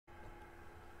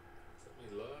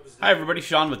Hi everybody,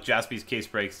 Sean with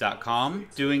JaspysCaseBreaks.com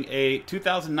doing a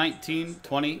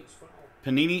 2019-20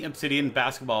 Panini Obsidian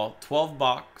Basketball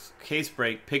 12-box case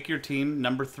break. Pick your team,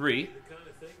 number 3.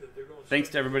 Thanks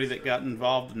to everybody that got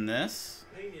involved in this.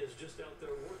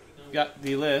 We've got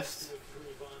the list.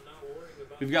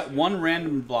 We've got one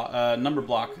random number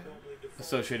block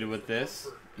associated with this,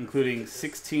 including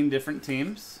 16 different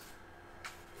teams.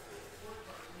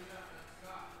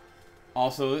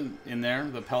 Also in there,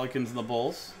 the Pelicans and the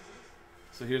Bulls.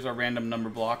 So here's our random number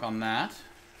block on that.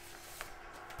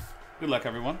 Good luck,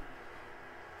 everyone.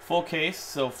 Full case,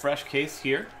 so fresh case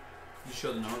here. Did you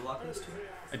show the number block list too?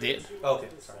 I did. Oh, okay,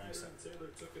 sorry, I missed that.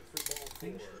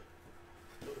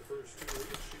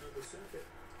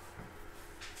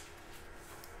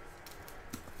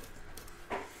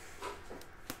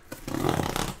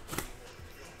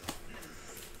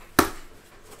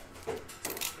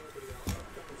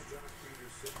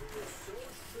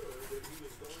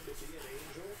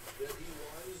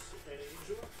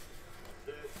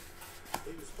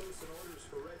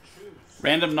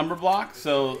 Random number block,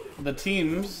 so the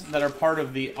teams that are part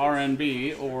of the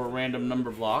RNB, or random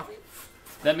number block,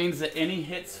 that means that any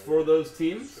hits for those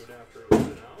teams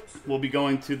will be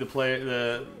going to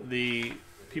the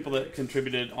people that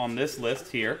contributed on this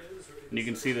list here. And you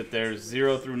can see that there's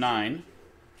 0 through 9.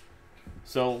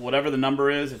 So whatever the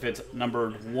number is, if it's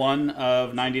numbered 1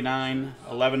 of 99,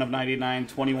 11 of 99,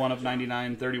 21 of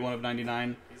 99, 31 of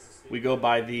 99, we go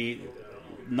by the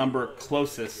number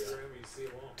closest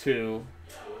to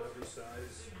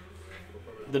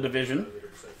the division,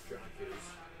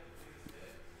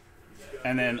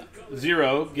 and then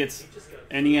 0 gets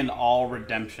any and all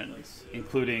redemptions,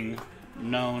 including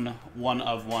known 1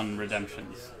 of 1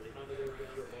 redemptions.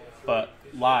 But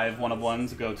live 1 of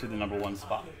 1s go to the number 1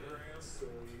 spot.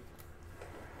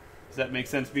 Does that make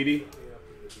sense, BD?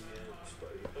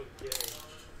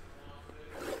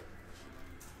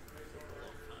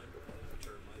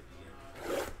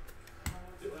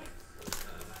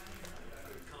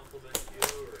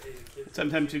 It's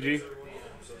M2G.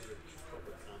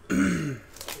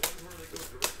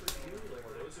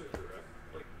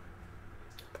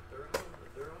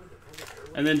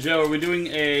 And then Joe, are we doing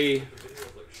a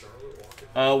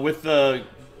are we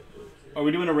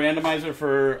doing a randomizer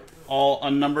for all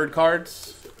unnumbered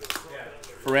cards?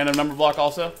 For random number block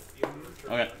also?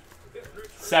 Okay.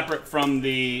 Separate from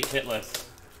the hit list.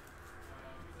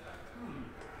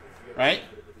 Right?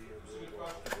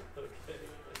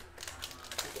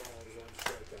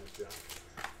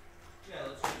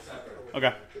 Okay.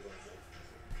 I'm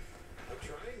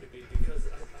trying to be, because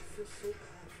I feel so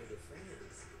bad for the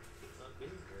fans not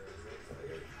being here. I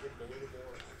gotta give them a little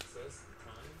more access and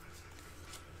time.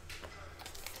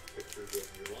 Pictures of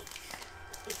your lunch.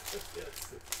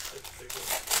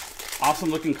 Awesome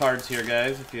looking cards here,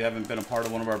 guys, if you haven't been a part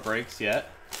of one of our breaks yet.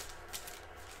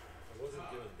 I wasn't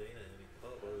giving Dana any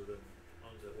pub other than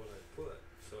onto what I put,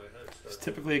 so I had to start. There's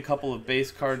typically a couple of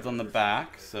base cards on the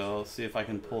back, so I'll see if I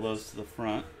can pull those to the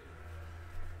front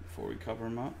before we cover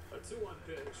them up. A 2-1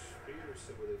 pitch,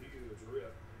 Peterson with a huge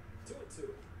rip.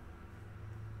 2-2.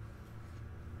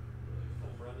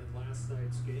 Home run in last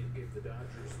night's game gave the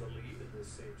Dodgers the lead in the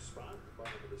same spot at the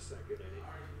bottom of the second inning.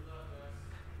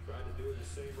 Trying to do the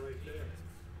same right there.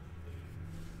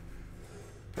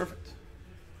 Perfect.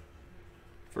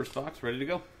 First box, ready to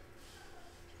go.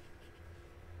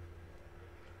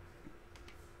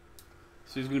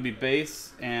 So he's going to be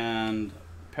base and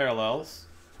parallels.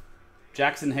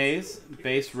 Jackson Hayes,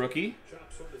 base rookie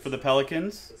for the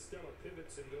Pelicans.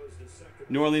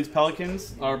 New Orleans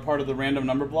Pelicans are part of the random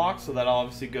number block, so that'll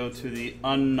obviously go to the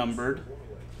unnumbered.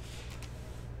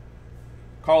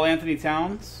 Karl Anthony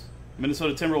Towns,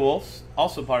 Minnesota Timberwolves,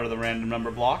 also part of the random number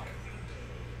block.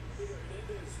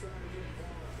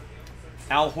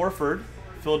 Al Horford,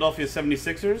 Philadelphia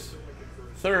 76ers,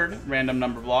 third random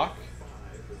number block,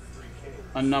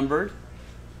 unnumbered.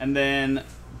 And then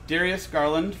Darius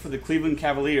Garland for the Cleveland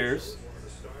Cavaliers,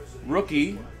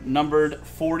 rookie, numbered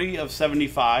 40 of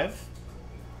 75.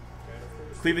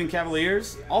 Cleveland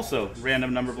Cavaliers, also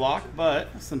random number block,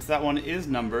 but since that one is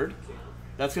numbered,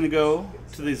 that's going to go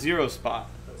to the 0 spot.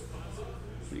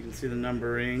 You can see the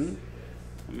numbering.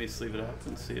 Let me sleeve it up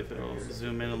and see if it'll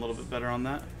zoom in a little bit better on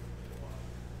that.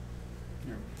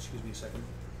 Here, excuse me a second.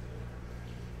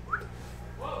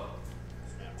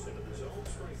 Snaps into the zone,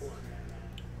 strike one.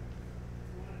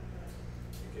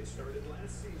 Started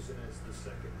last season as the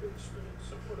second baseman,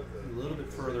 somewhat of A little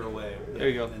bit further away. There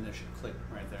you go. And it should click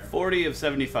right there. 40 of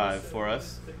 75 for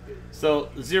us. So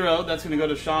 0, that's going to go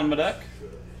to Sean Madek.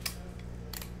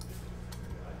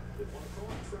 Didn't want to call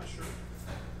it pressure.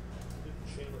 Didn't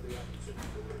channel the opportunity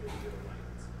to get a right.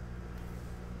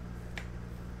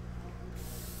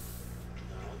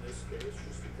 in this case,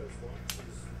 just because Lux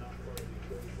is not part of the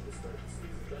equation to start the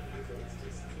season. Doesn't mean that it's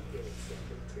just too good. So I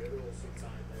think Taylor will see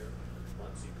time there.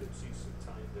 Lux, you could see some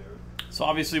time there. So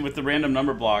obviously with the random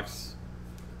number blocks,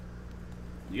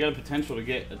 you got a potential to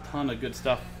get a ton of good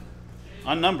stuff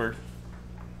unnumbered,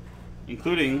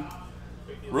 including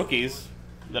rookies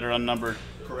that are unnumbered.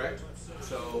 Correct.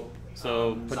 So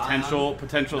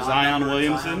potential Zion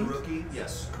Williamson, Zion rookie.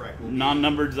 Yes, correct.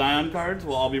 non-numbered Zion cards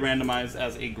will all be randomized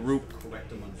as a group.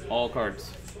 Correct. All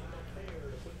cards.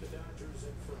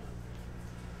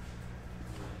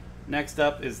 Next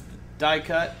up is die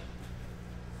cut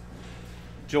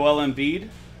Joel Embiid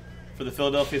for the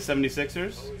Philadelphia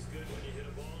 76ers.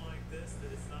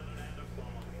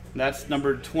 That's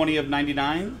numbered 20 of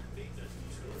 99.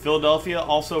 Philadelphia,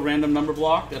 also random number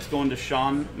block. That's going to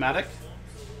Sean Maddock.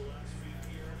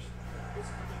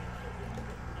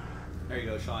 There you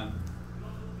go, Sean.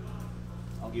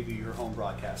 I'll give you your home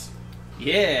broadcast.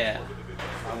 Yeah.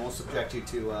 I won't subject you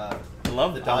to I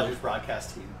love the Dodgers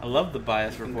broadcast team. I love the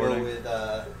bias You can reporting. go with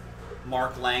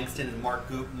Mark Langston and Mark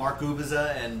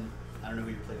Gubiza, and I don't know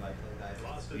who your play-by-play guy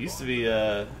is. It used to be,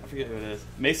 I forget who it is.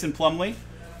 Mason Plumlee.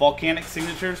 Volcanic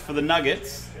signatures for the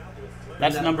Nuggets.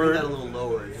 That's numbered a little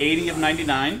lower. 80 of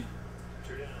 99.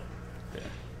 Okay.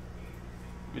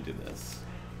 Let me do this.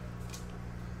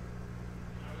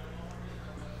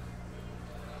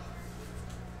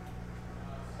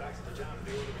 Back to the top of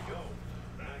the order we go.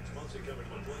 Max Muncy coming to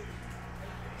the plate.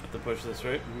 Have to push this,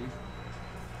 right?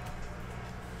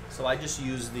 So I just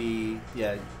use the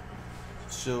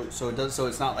So it does. So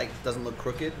it's not like it doesn't look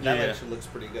crooked. That Yeah. actually looks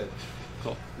pretty good.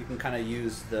 Cool. You can kind of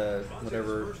use the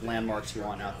whatever landmarks you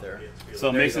want out there.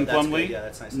 So There you Mason go. That's Plumlee, good. Yeah,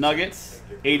 that's nice. Nuggets,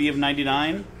 80 of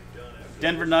 99.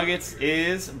 Denver Nuggets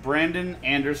is Brandon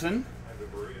Anderson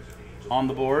on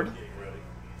the board.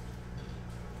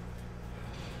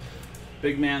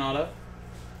 Big man auto.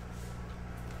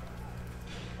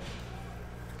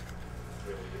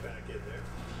 Back in there.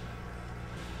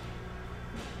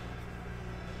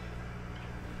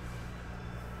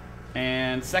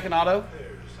 And second auto,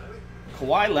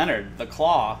 Kawhi Leonard, the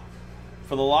Claw,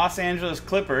 for the Los Angeles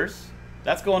Clippers.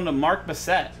 That's going to Mark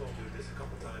Bassett.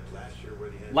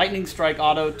 Lightning Strike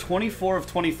auto, 24 of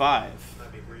 25.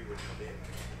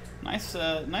 Nice,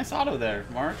 nice auto there,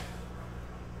 Mark.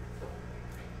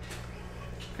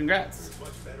 Congrats.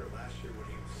 Much better last year when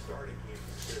he started games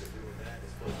instead of doing that.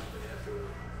 It's supposed to be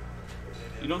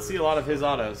after. You don't see a lot of his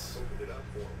autos. Opened it up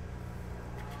for him.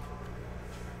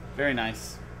 Very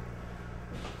nice.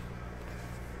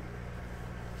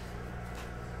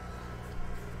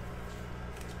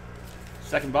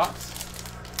 Second box.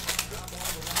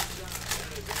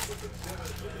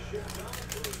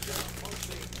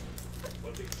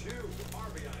 But the two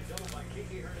RBI double by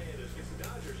Kiki Hernandez gets the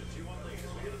Dodgers a 2-1 lead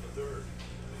as we get in the third.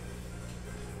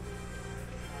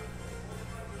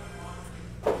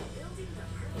 Building the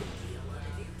perfect deal on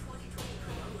a new 2020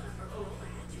 Corolla or Corolla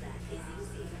hatchback is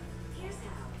easy. Here's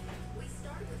how. We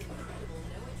start with incredible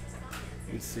no-interest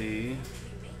financing. You see.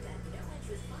 We make that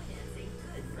no-interest financing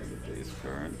good for Base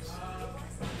cards.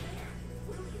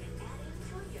 We'll even add in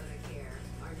Toyota Care,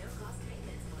 our no-cost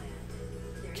maintenance plan.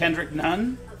 Kendrick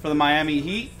Nunn for the Miami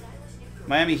Heat.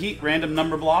 Miami Heat random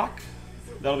number block.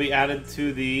 That'll be added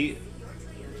to the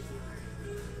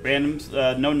random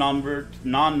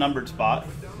non-numbered spot.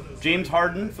 James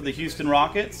Harden for the Houston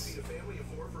Rockets.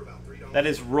 That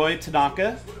is Roy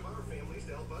Tanaka.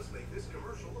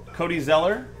 Cody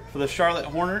Zeller for the Charlotte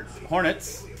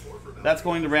Hornets. That's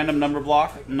going to random number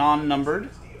block, non-numbered.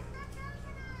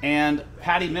 And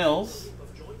Patty Mills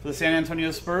for the San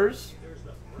Antonio Spurs,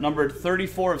 numbered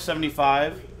 34 of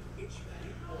 75.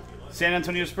 San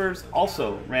Antonio Spurs,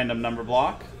 also random number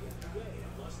block.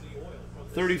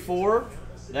 34,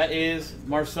 that is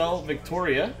Marcel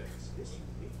Victoria.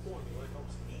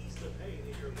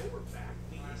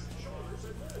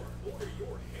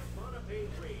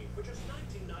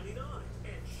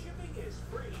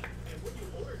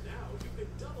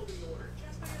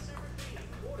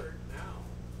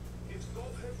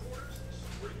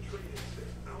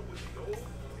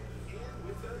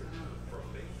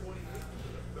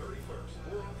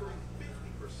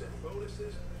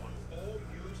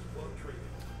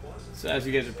 So as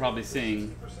you guys are probably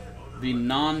seeing, the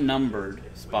non-numbered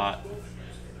spot,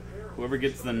 whoever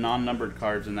gets the non-numbered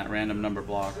cards in that random number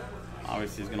block,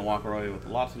 obviously is going to walk away with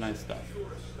lots of nice stuff.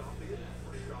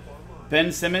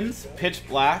 Ben Simmons, pitch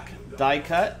black, die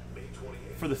cut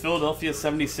for the Philadelphia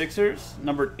 76ers,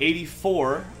 numbered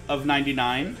 84 of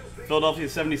 99. Philadelphia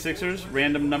 76ers,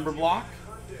 random number block.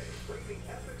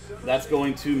 That's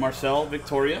going to Marcel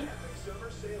Victoria.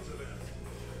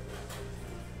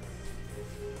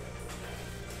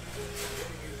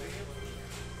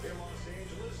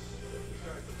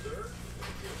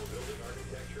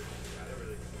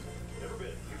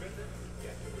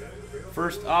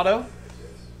 First auto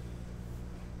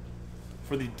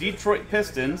for the Detroit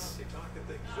Pistons,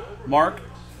 Mark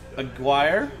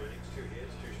Aguirre.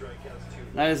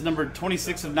 That is numbered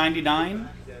 26 of 99.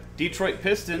 Detroit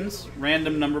Pistons,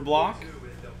 random number block.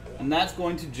 And that's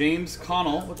going to James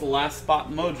Connell with the last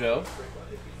spot mojo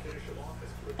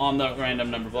on the random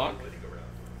number block.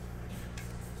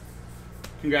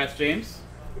 Congrats, James.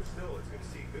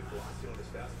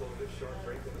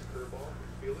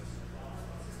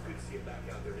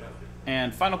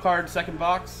 And final card, second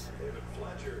box.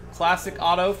 Classic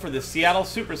auto for the Seattle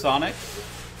Supersonics,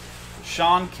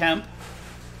 Sean Kemp.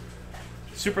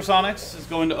 Supersonics is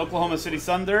going to Oklahoma City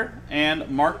Thunder and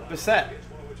Mark Bissett.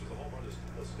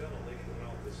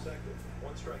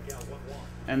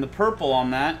 And the purple on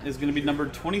that is going to be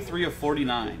numbered 23 of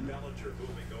 49.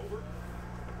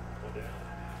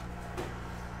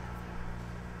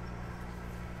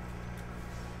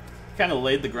 Kind of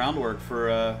laid the groundwork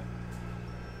for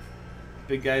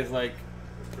big guys like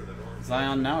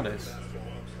Zion nowadays.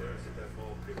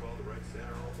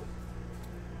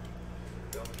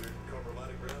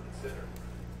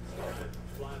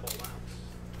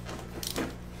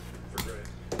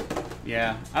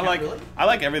 Yeah, I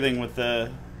like everything with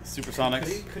the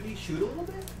Supersonics. Could he shoot a little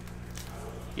bit?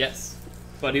 Yes,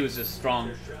 but he was just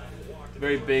strong,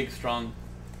 very big, strong.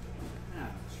 Yeah,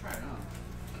 let's try it out.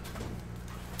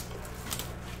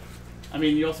 I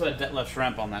mean, you also had Detlef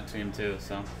Schrempf on that team too,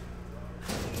 so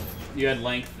you had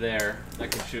length there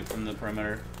that could shoot from the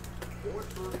perimeter.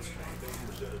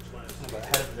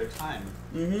 Ahead of their time.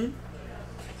 Mm-hmm.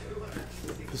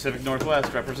 Pacific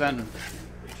Northwest representing.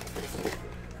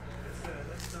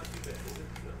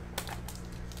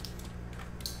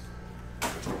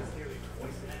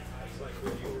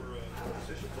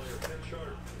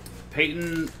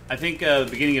 Peyton, I think the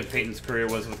beginning of Peyton's career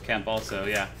was with Kemp also,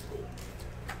 yeah.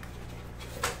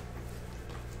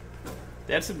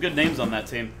 They had some good names on that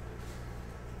team.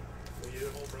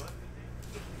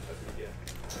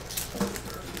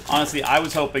 Honestly, I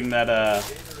was hoping that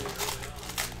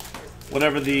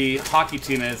whatever the hockey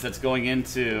team is that's going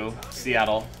into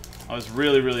Seattle, I was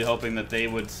really hoping that they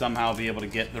would somehow be able to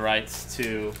get the rights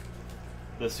to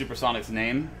the Supersonics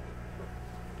name.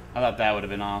 I thought that would have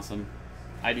been awesome.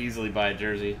 I'd easily buy a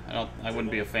jersey. I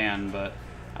wouldn't be a fan, but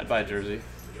I'd buy a jersey.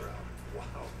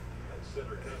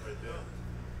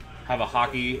 Have a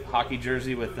hockey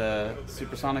jersey with the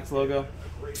Supersonics logo.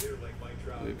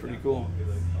 That'd be pretty cool.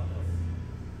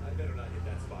 I better not hit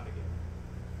that spot again.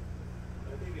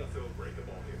 Maybe I'll throw a break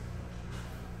ball here.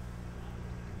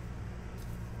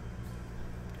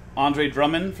 Andre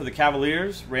Drummond for the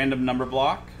Cavaliers, random number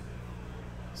block.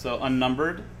 So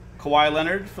unnumbered. Kawhi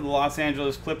Leonard for the Los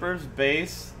Angeles Clippers,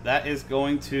 base. That is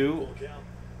going to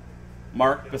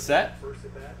Mark Bissett.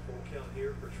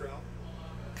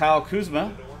 Kyle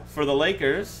Kuzma for the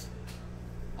Lakers,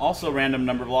 also random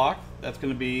number block. That's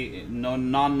going to be no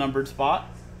non-numbered spot.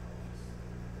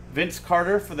 Vince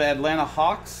Carter for the Atlanta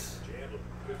Hawks,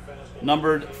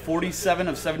 numbered 47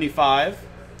 of 75.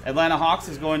 Atlanta Hawks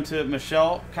is going to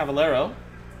Michelle Cavallero.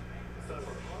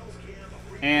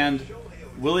 And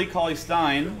Willie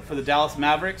Cauley-Stein for the Dallas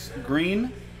Mavericks,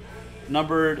 green,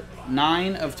 numbered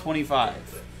 9 of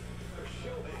 25.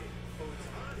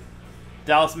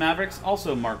 Dallas Mavericks,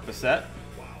 also Mark Bissett.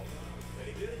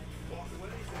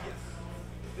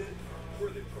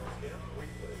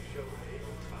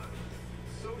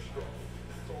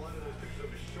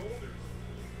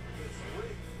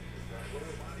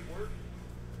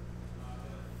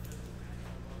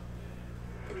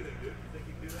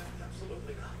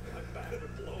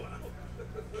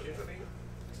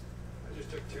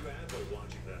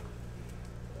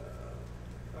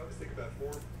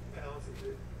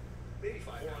 Maybe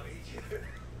 5 pounds each.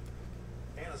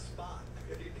 And a spot.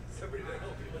 Somebody to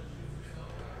help you.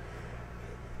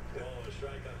 Oh, a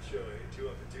strike on Shohei. 2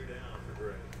 up and 2 down for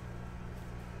Gray.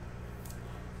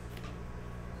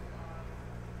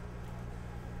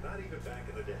 Not even back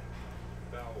in the day.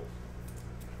 Foul.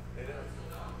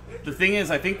 The thing is,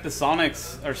 I think the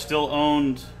Sonics are still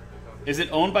owned. Is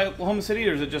it owned by Oklahoma City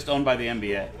or is it just owned by the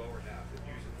NBA?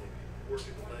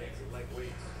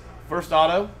 First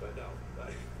auto,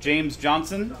 James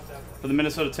Johnson for the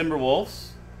Minnesota Timberwolves.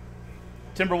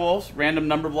 Timberwolves, random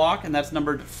number block, and that's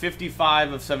numbered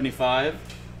 55 of 75.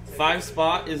 5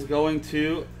 spot is going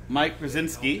to Mike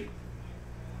Brzezinski.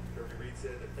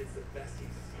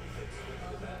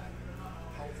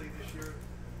 Healthy this year.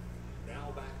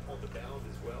 Now back on the mound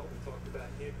as well. We talked about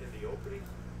him in the opening.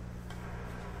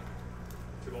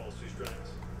 2 balls, 2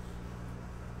 strikes.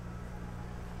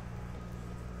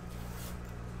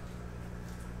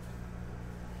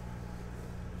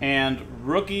 And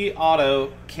rookie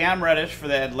auto Cam Reddish for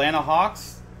the Atlanta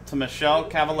Hawks to Michelle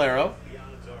Cavallero.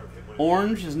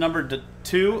 Orange is numbered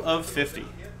 2 of 50.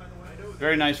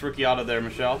 Very nice rookie auto there,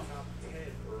 Michelle.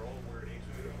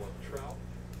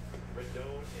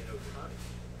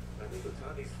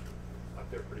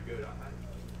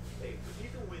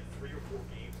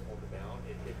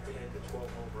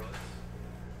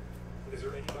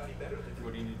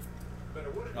 What do you need?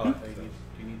 Oh, do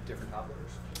you need different top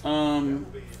loaders?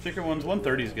 Thicker ones,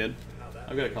 130 is good.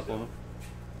 I've got a couple of them.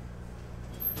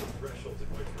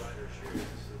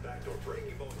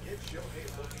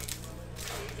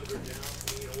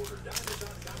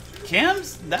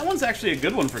 Cam's, that one's actually a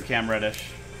good one for Cam Reddish,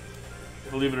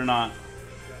 believe it or not.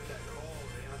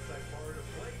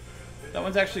 That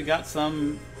one's actually got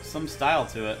some style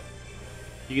to it.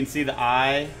 You can see the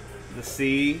I, the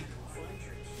C,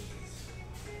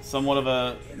 somewhat of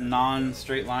a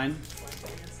non-straight line.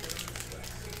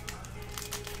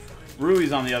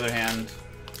 Rui's, on the other hand,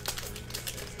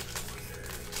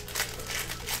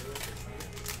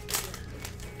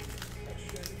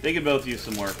 they could both use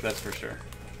some work, that's for sure.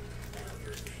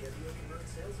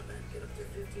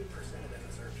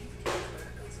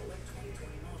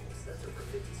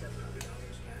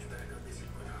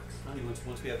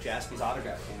 Once we have Jaspy's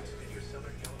autograph camp.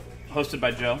 Hosted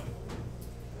by Joe.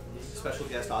 Special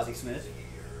guest Ozzie Smith.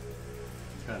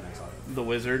 It's got a nice autograph. The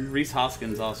Wizard. Reese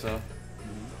Hoskins also.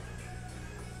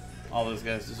 All those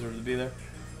guys deserve to be there.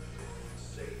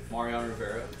 Mariano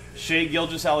Rivera. Shea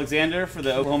Gilgeous-Alexander for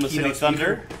the Oklahoma City Keynote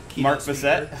Thunder. speaker. Mark Keynote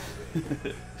Bissett.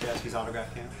 Jaspy's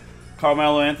autograph camp.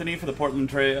 Carmelo Anthony for the Portland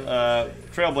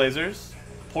Trailblazers.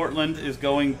 Portland is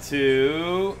going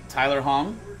to Tyler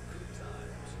Hong.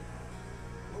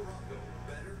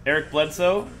 Eric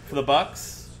Bledsoe for the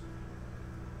Bucks.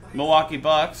 Milwaukee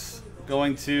Bucks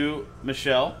going to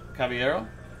Michelle Cavallero.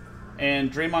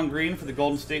 And Draymond Green for the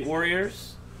Golden State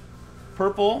Warriors.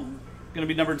 Purple, going to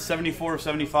be numbered 74 of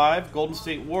 75. Golden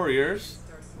State Warriors.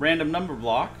 Random number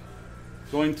block.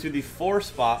 Going to the 4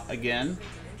 spot again.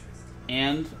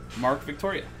 And Mark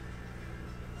Victoria.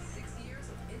 6 years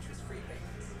of interest-free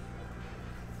payments.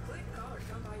 Click, call, or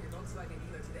come by your Volkswagen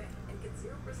dealer today and get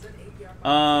 0%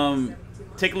 APR.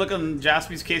 Take a look on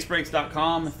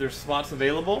jaspyscasebreaks.com. If there's spots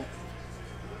available,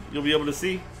 you'll be able to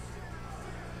see.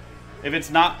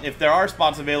 If there are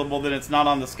spots available, then it's not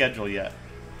on the schedule yet.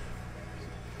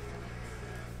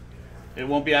 It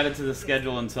won't be added to the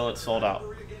schedule until it's sold out.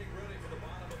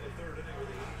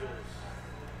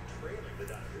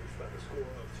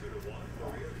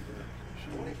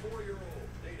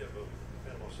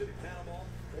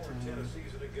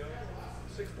 Season ago,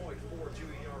 6.42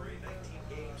 ERA, 19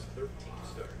 games, 13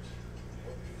 starts.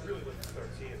 Really looking to start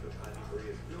seeing the Panini where he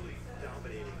is really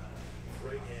dominating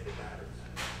right-handed batters.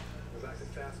 Go back to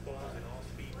fastballs and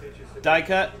all-speed pitches. Die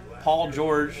cut, Paul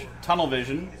George, tunnel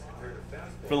vision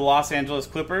for the Los Angeles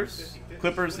Clippers.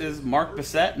 Clippers is Mark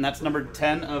Bissett, and that's number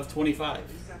 10 of 25.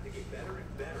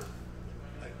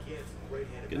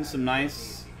 Getting some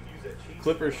nice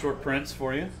Clippers short prints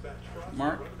for you,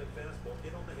 Mark.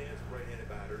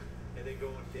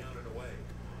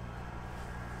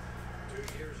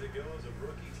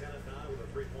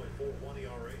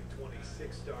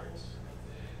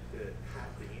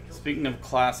 Speaking of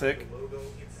classic,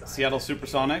 Seattle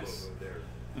Supersonics,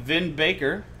 Vin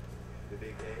Baker,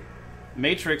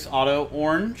 Matrix Auto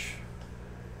Orange,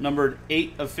 numbered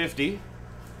 8 of 50.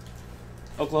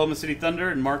 Oklahoma City Thunder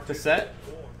and Mark Bissett.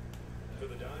 For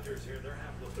the Dodgers here in their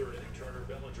half of the third inning, Charter,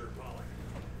 Bellinger, Pollock.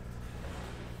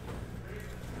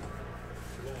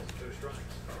 2 balls, 2 strikes.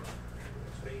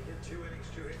 Spain hit 2 innings,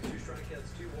 2 hits, 2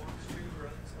 strikeouts, 2 walks, 2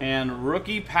 runs. And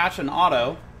rookie patch and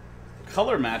auto,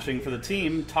 color matching for the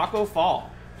team, Taco Fall.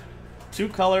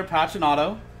 2-color patch and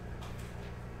auto.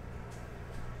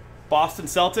 Boston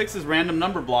Celtics is random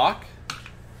number block.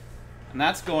 And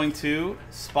that's going to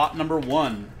spot number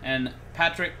 1. And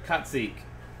Patrick Kotzik.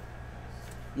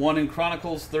 1 in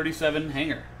Chronicles 37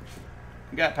 hanger.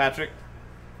 You got Patrick.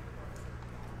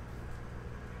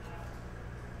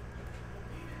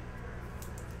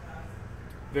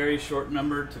 Very short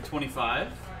number to 25.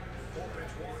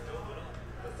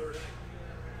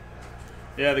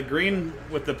 Yeah, the green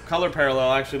with the color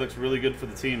parallel actually looks really good for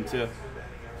the team, too.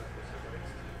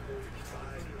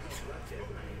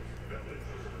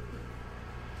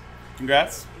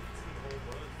 Congrats.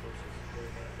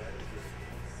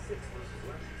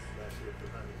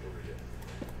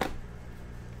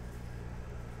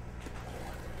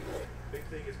 Big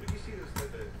thing is when you see those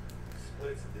type of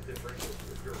splits and the differentials,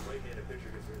 if you're a right-handed pitcher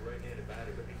against a right-handed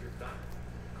batter, that means you're not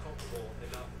comfortable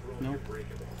and not throwing your break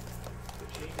at the ball. The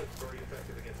changeup's very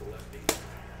effective against a lefty.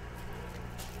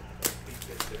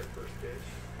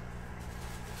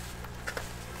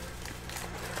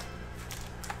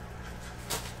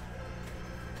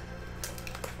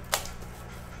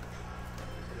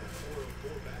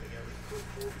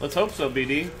 Let's hope so,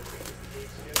 BD.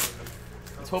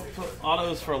 Let's hope for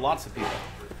autos for lots of people.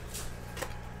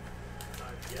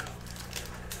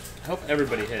 I hope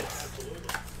everybody hits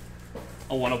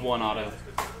a 1/1 auto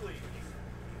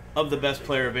of the best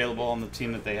player available on the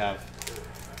team that they have.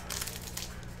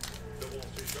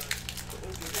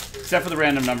 Except for the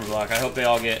random number block. I hope they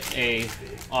all get a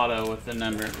auto with the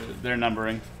number, their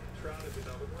numbering.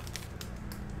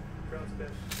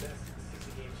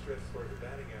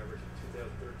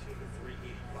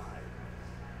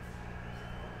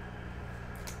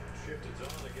 Shifted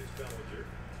on against Bellinger.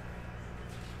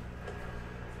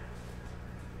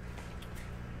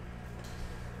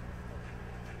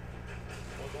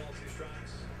 One ball, 2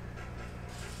 strikes.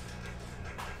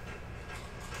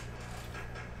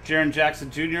 Jaren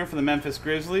Jackson Jr. for the Memphis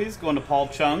Grizzlies, going to Paul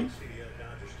Chung.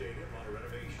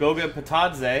 Goga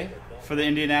Patadze for the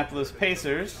Indianapolis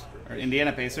Pacers, or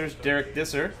Indiana Pacers, Derek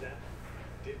Disser.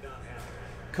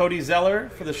 Cody Zeller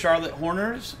for the Charlotte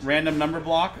Hornets, random number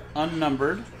block,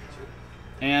 unnumbered.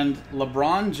 And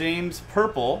LeBron James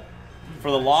purple for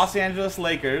the Los Angeles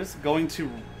Lakers, going to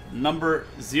number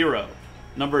 0,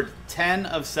 number 10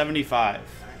 of 75.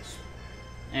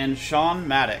 And Sean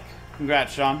Maddock.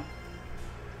 Congrats, Sean.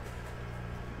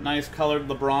 Nice colored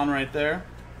LeBron right there.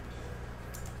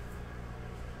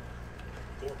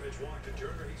 4-pitch walk to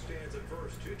Turner. He stands at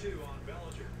first. 2-2 on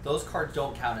Bellinger. Those cards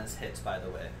don't count as hits, by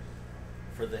the way.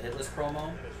 For the hitless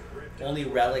promo, only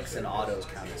relics and autos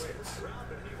count as hits.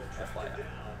 FYI.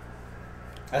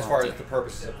 As far as the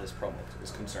purposes of this promo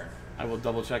is concerned. I will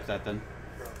double check that then.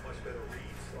 Much better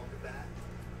reads off the bat.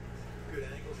 Good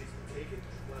angles he's been taking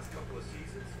last couple of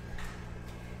seasons.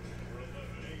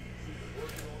 He's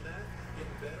working on that,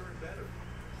 getting better and better.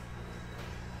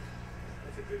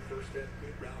 That's a good first step.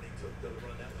 Good route he took to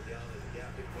run that one down and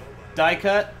gapped it well by Die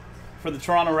cut for the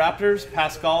Toronto Raptors,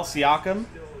 Pascal Siakam.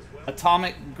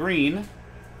 Atomic Green.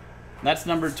 That's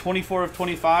number 24 of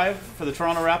 25 for the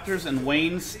Toronto Raptors, and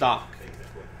Wayne Stock.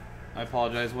 I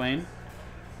apologize, Wayne.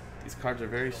 These cards are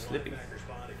very slippy. Hey,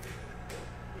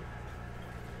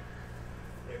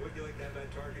 wouldn't you like to have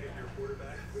that target if you're a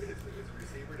quarterback as a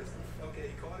receiver? Just, okay,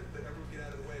 he caught it, but everyone get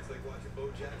out of the way. It's like watching Bo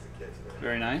Jackson catch it.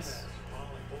 Very nice.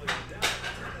 Pulling him down.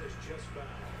 That is just foul.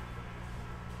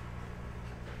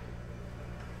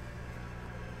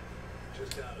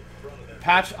 Just out in front of that.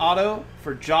 Patch auto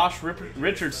for Josh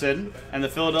Richardson and the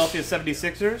Philadelphia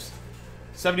 76ers.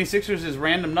 76ers is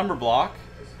random number block.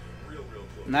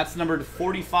 And that's numbered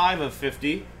 45 of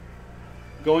 50.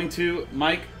 Going to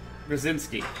Mike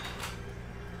Brzezinski.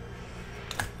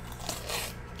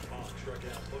 Struck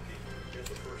out looking. Gets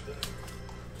the first inning.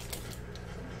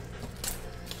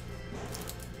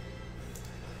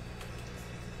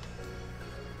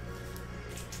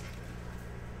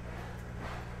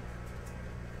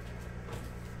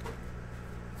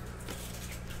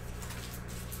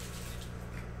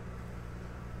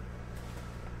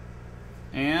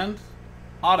 And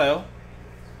auto,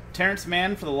 Terrence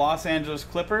Mann for the Los Angeles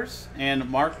Clippers and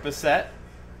Mark Bissett.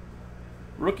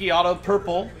 Rookie auto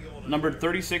purple, numbered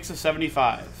 36 of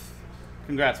 75.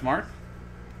 Congrats, Mark.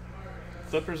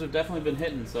 Clippers have definitely been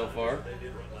hitting so far. They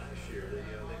did run last year. They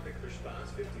picked their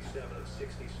spots 57 of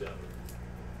 67.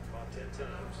 About 10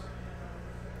 times.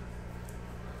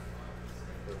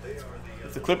 But they are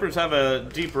If the Clippers have a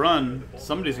deep run,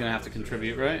 somebody's going to have to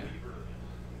contribute, right?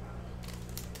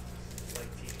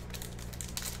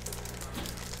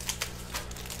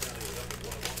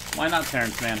 Why not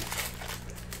Terrence Mann?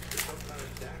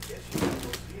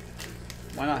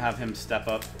 Why not have him step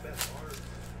up?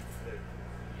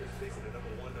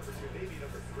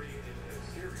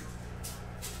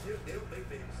 They don't make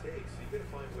many mistakes. You got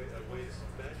to find a way to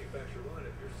manufacture run.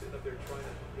 If you're sitting up there trying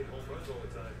to hit home runs all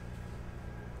the time,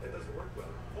 that doesn't work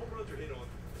well. Home runs are hit on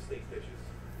mistake pitches.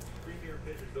 Premier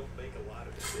pitchers don't make a lot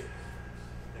of mistakes.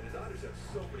 And the Dodgers have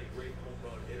so many great home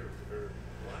run hitters or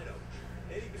lineup.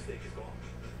 Any mistake is gone.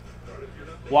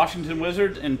 Washington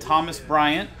Wizards and Thomas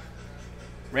Bryant.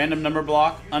 Random number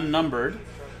block, unnumbered.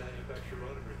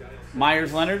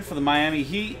 Myers Leonard for the Miami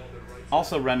Heat.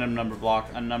 Also random number block,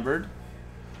 unnumbered.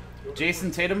 Jason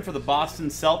Tatum for the Boston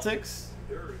Celtics.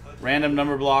 Random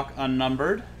number block,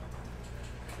 unnumbered.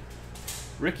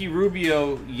 Ricky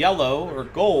Rubio, yellow or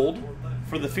gold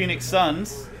for the Phoenix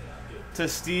Suns to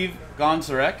Steve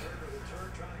Gonzarek.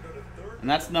 And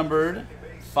that's numbered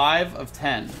 5 of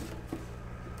 10.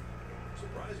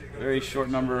 Very short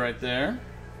number right there.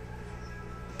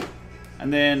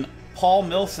 And then Paul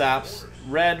Millsap's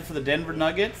red for the Denver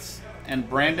Nuggets and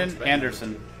Brandon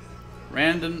Anderson.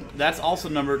 Random, that's also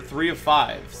numbered 3 of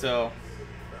 5. So,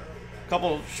 a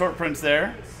couple short prints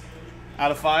there. Out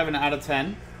of 5 and out of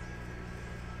 10.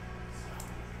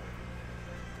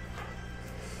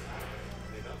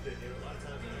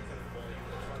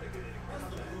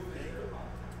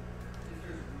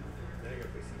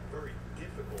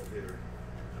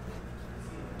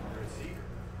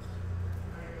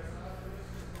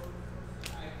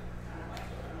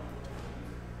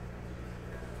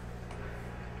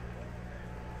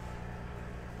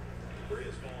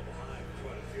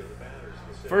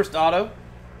 First auto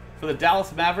for the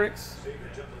Dallas Mavericks,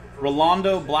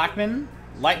 Rolando Blackman,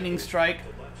 Lightning Strike,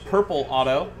 purple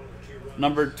auto,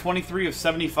 numbered 23 of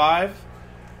 75.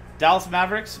 Dallas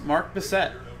Mavericks, Mark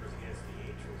Bissett.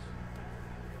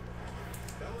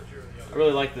 I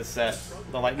really like this set.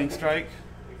 The Lightning Strike,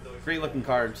 great looking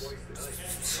cards.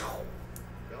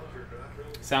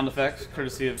 Sound effects,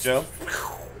 courtesy of Joe.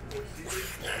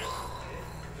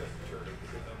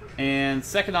 And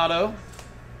second auto,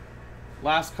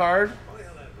 last card,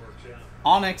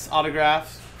 Onyx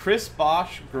autographs, Chris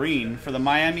Bosh green for the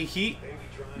Miami Heat.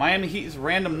 Miami Heat's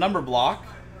random number block.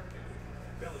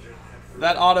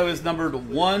 That auto is numbered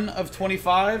 1 of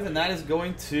 25, and that is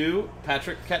going to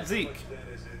Patrick Katzik.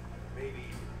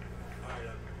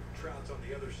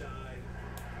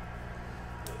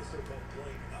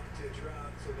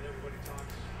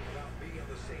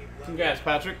 Congrats,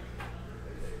 Patrick.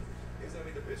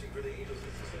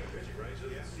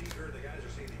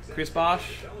 Chris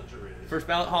Bosh, first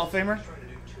ballot Hall of Famer.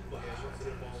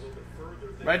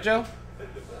 Right, Joe?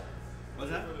 What's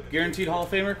that? Guaranteed Hall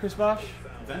of Famer, Chris Bosh?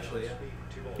 Eventually, yeah.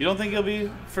 You don't think he'll be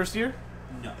first year?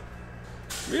 No.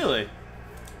 Really?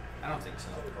 I don't think so.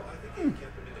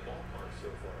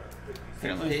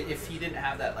 Apparently. If he didn't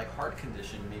have that like heart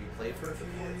condition, maybe play for a few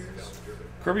more years.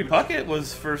 Kirby Puckett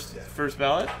was first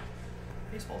ballot.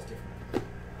 Baseball's different.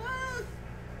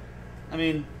 I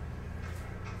mean,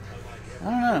 I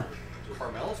don't know.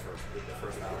 Carmelo's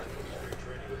first ballot.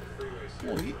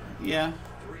 Well, yeah.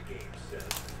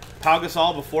 Pau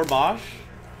Gasol before Bosch.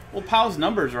 Well, Pau's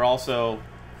numbers are also,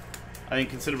 I think,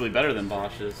 considerably better than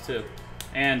Bosch's too,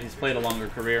 and he's played a longer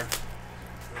career.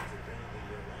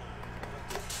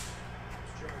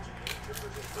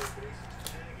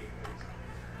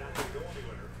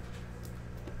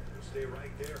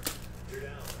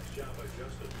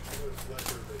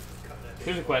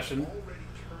 Here's a question.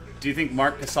 Do you think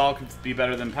Mark Gasol could be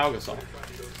better than Pau Gasol?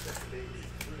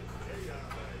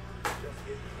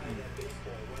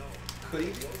 Could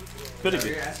he? Could Is he that be?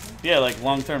 what you're asking? Yeah, like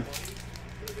long term.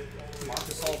 Marc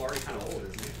Gasol's already kind of old,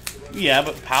 isn't he? Yeah,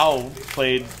 but Pau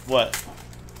played what?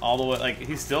 All the way, like is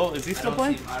he still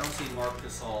playing? I don't see Marc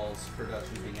Gasol's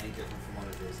production being any different from what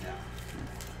it is now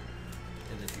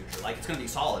in the future. Like, it's going to be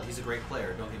solid. He's a great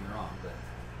player, don't get me wrong, but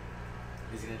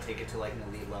is he going to take it to like an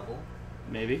elite level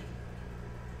Maybe.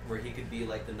 where he could be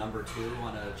like the number 2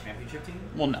 on a championship team?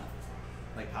 Well, no.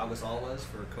 Like Pau Gasol was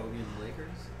for Kobe and the Lakers?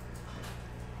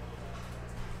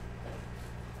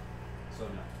 So,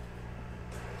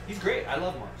 no. He's great. I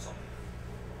love Marc Gasol.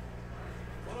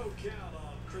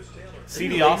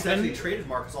 CD The Lakers Austin. actually traded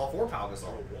Marc Gasol for Pau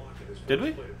Gasol. Did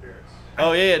we?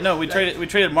 Oh yeah. No, we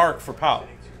traded Mark for Pau.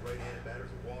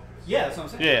 Yeah, that's what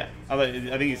I'm saying. Yeah.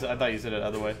 I thought you said it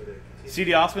other way.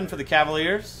 CD Osman for the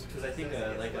Cavaliers. Because I think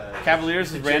a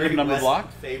Cavaliers is random Jerry number West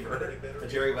block. favor, a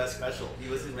Jerry West special. He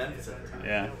was in Memphis at the time.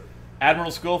 Yeah.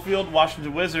 Admiral Schofield,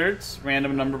 Washington Wizards,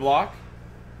 random number block.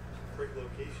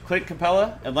 Clint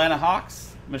Capella, Atlanta Hawks.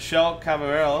 Michelle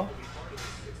Cavallero.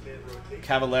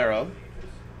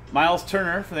 Miles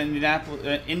Turner for the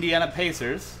Indiana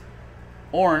Pacers.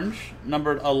 Orange,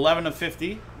 numbered 11 of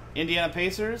 50. Indiana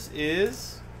Pacers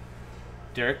is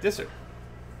Derek Disser.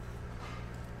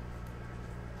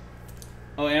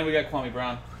 Oh, and we got Kwame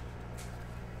Brown.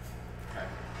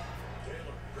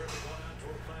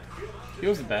 He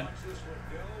wasn't bad.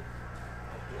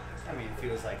 I mean, if he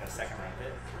was like a second round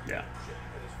pick, Yeah.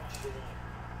 he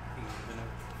would have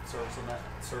been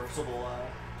a serviceable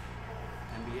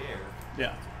NBA.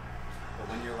 Yeah. But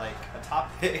when you're like a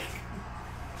top pick,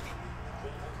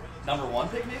 number 1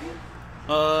 pick maybe?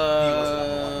 He wasn't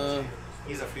number 1.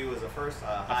 He was a first.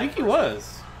 I think he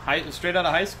was. Straight out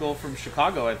of high school from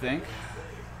Chicago, I think.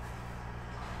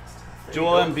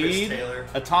 Joel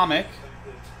Embiid, Atomic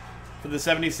for the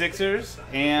 76ers,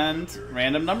 and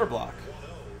random number block.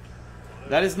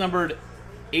 That is numbered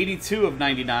 82 of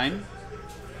 99.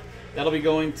 That'll be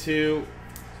going to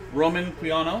Roman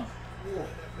Quiano.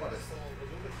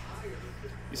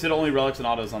 You said only relics and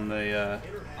autos on the...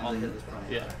 On the Hitler's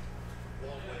promo. Yeah.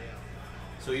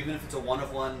 So even if it's a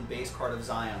 1/1 base card of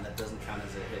Zion, that doesn't count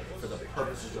as a hit for the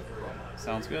purposes of the promo.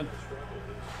 Sounds good.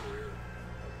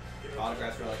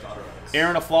 Autographs are like autographs.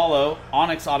 Aaron Aflalo,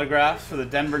 Onyx autographs for the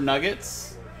Denver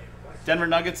Nuggets. Denver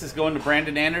Nuggets is going to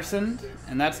Brandon Anderson,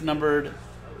 and that's numbered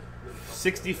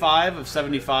 65 of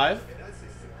 75.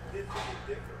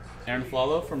 Aaron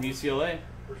Aflalo from UCLA.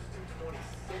 versus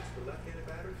 226 for left-handed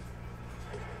batters.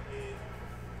 And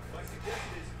my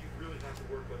suggestion is you really have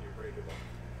to work on your breaking ball.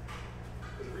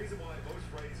 But the reason why most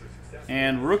righties are successful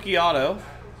And rookie auto. is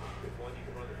one, you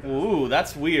can run the Ooh,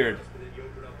 that's weird. but then you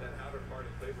open up that outer part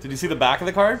and play with Did you see the back of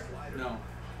the card? No.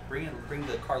 Bring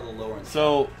the card a little lower.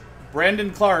 So,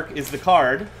 Brandon Clark is the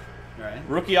card. Right.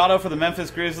 Rookie auto for the Memphis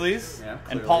Grizzlies. Yeah, And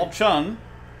clearly. Paul Chung.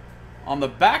 On the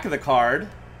back of the card,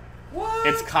 What?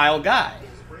 it's Kyle Guy. his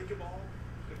breaking ball.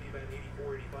 Could be about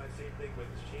 84, 85, same thing with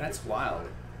his change. That's wild.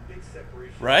 Big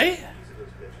separation. Right? Each of those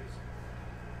pitches.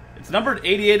 It's numbered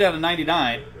 88 out of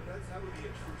 99. But that would be a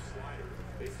true slider,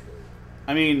 basically.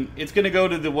 I mean, it's going to go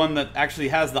to the one that actually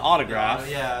has the autograph.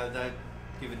 Yeah, that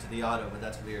give it to the auto, but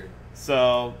that's weird.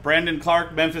 So, Brandon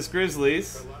Clark, Memphis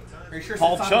Grizzlies. Are you sure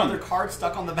Paul it's not Chung. another card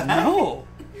stuck on the back? No!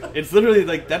 It's literally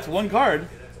like, that's one card.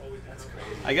 That's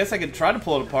crazy. I guess I could try to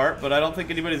pull it apart, but I don't think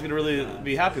anybody's going to really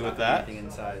be happy with that. Anything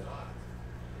inside.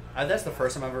 That's the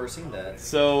first time I've ever seen that.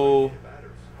 So,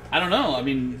 I don't know. I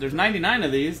mean, there's 99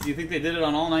 of these. Do you think they did it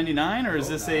on all 99, or is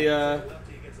this a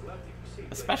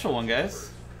special one, guys?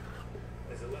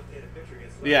 As a left-handed pitcher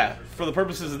against Yeah, for the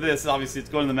purposes of this, obviously it's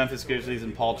going to the Memphis Grizzlies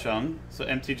and Paul Chung. So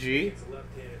MTG,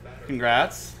 left-handed batter,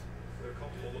 congrats. they're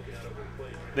comfortable looking out over the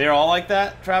plate. They are all like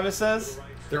that, Travis says.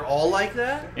 They're all like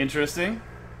that? Interesting.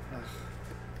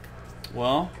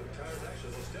 Well,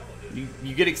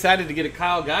 you get excited to get a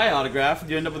Kyle Guy autograph, and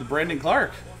you end up with Brandon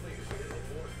Clark.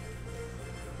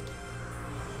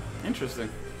 Interesting.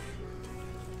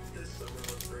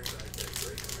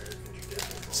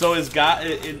 So is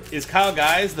Kyle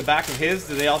Guy's the back of his?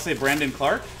 Do they all say Brandon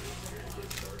Clark?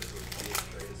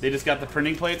 They just got the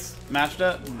printing plates matched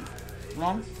up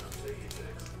wrong?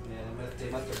 Yeah, they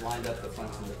must have lined up the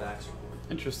fronts and the backs.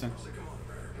 Interesting.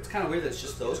 It's kind of weird that it's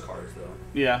just those cards, though.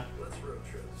 Yeah.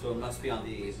 So it must be on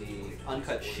the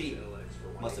uncut sheet.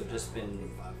 Must have just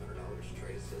been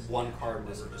one card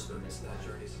must have just been missing.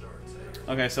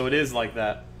 Okay, so it is like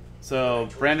that. So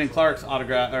Brandon Clark's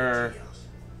autograph, or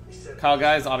Kyle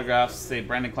Guy's autographs say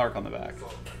Brandon Clark on the back.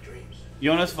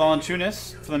 Jonas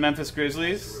Valanciunas for the Memphis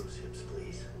Grizzlies,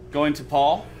 going to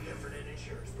Paul.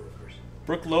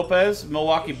 Brooke Lopez,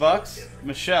 Milwaukee Bucks.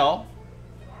 Michelle.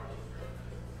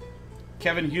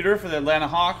 Kevin Huter for the Atlanta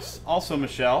Hawks, also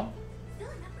Michelle.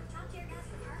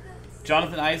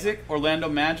 Jonathan Isaac, Orlando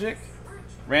Magic.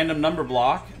 Random number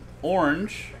block,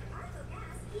 orange.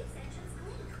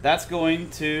 That's going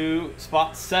to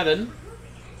spot 7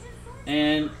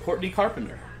 and Courtney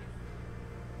Carpenter.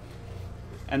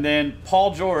 And then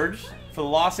Paul George for the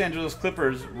Los Angeles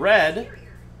Clippers, red,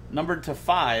 numbered to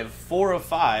 5, 4 of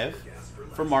 5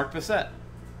 for Mark Bissett.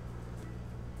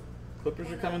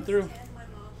 Clippers are coming through. My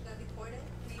mom got deported.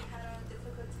 We had a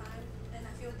difficult time, and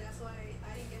I feel that's why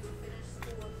I didn't get to finish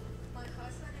school. My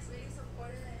husband is really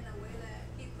supportive in a way that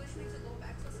he pushed me to go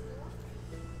back to school.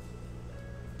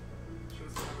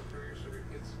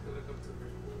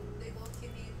 They both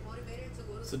keep me motivated to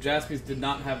go to So school. Jaspys did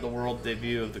not have the world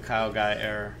debut of the Kyle Guy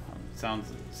era. Sounds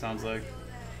like I feel that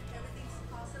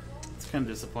everything's possible. it's kind of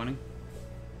disappointing.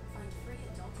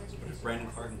 Brandon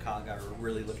Clark and Kyle Guy are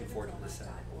really looking forward to this set.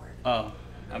 Oh,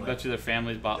 I bet you their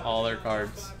families bought all their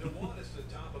cards.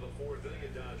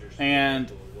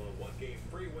 And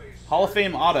Hall of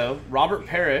Fame auto, Robert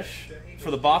Parrish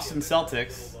for the Boston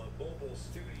Celtics.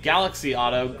 Galaxy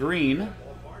auto, green,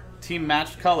 team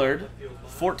matched colored,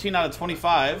 14 out of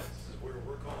 25.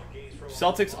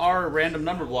 Celtics are a random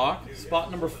number block. Spot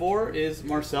number 4 is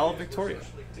Marcel Victoria.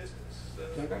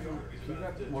 Can you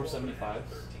grab more 75s?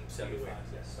 75,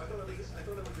 yes.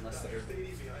 Unless they're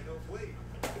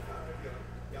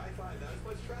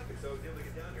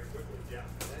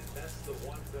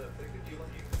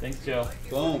Thanks, Joe.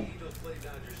 boom.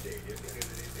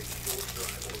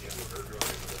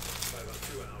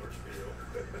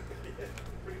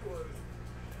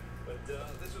 But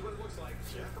this is what it looks like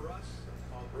for us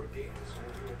on road games.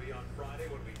 We will be on Friday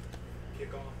when we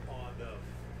kick off on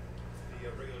the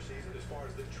regular season. As far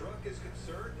as the truck is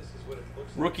concerned, this is what it looks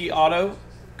like. Rookie auto,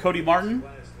 Cody Martin,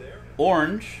 Glass there.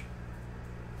 orange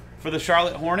for the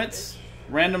Charlotte Hornets.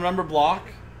 Random number block,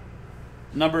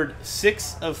 numbered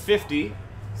 6 of 50.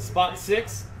 Spot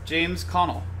 6, James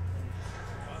Connell.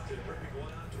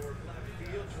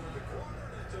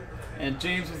 And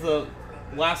James with the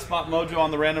last spot mojo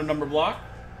on the random number block.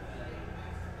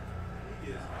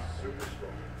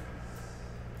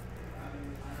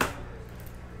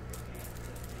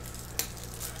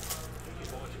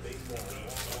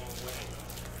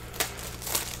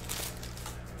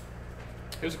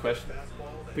 Here's a question.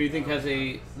 Who do you think has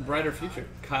a brighter future?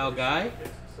 Kyle Guy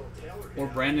or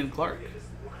Brandon Clark?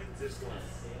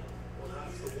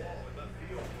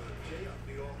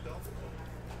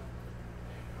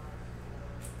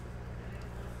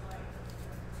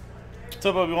 What's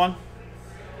up, Obi-Wan?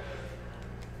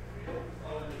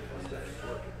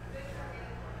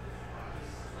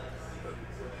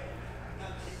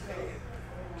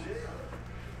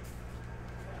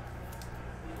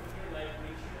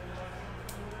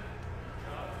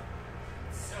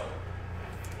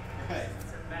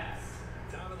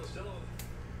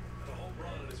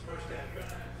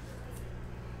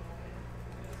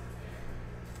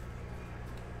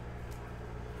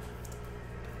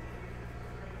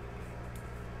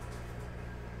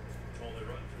 Only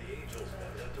run for the Angels, and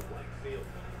that's a blank field.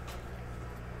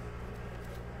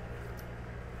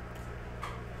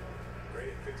 Gray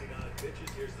at 59 pitches.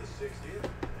 Here's the 60th.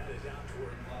 That is out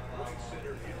toward right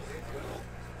center field. Well,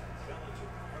 Bellinger,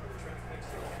 part of the track next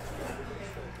to the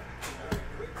baseball back.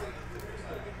 Very quickly up the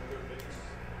baseball, getting third base.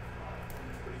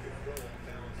 Pretty good throw on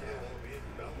Fallon's head all the way in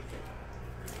Bellinger.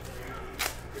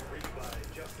 Good read by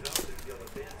Justin Upton. He'll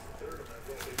advance to third on that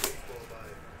well-played baseball by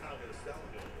Albert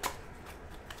Stallion.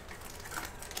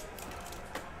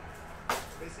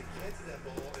 Basically catches that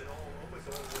ball in almost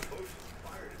all one motion.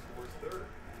 Fired it towards third.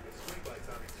 A swing by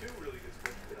Tommy. Two really good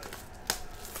swings tonight.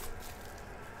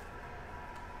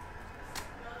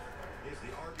 Here's the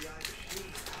RBI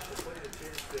machine. The play a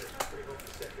chance to bring home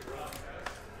the second run.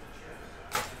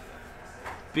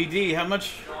 BD, how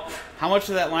much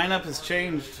of that lineup has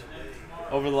changed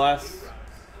over the last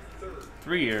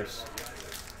 3 years?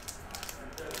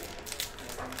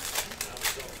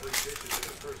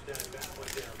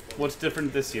 What's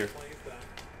different this year?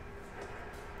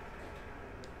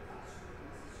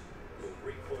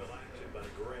 Recoil action by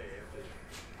Gray after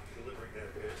delivering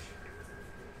that pitch.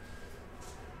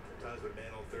 Sometimes with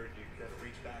man on third, you kind of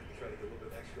reach back and try to get a little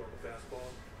bit extra on the fastball.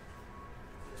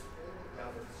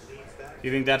 Albert leans back. Do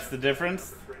you think that's the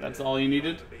difference? That's all you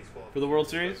needed for the World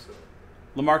Series?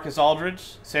 LaMarcus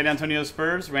Aldridge, San Antonio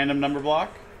Spurs, random number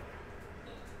block.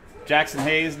 Jackson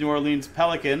Hayes, New Orleans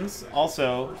Pelicans,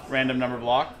 also random number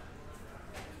block.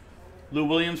 Lou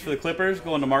Williams for the Clippers,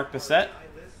 going to Mark Bissett.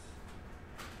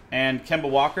 And Kemba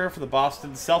Walker for the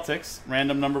Boston Celtics,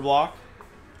 random number block.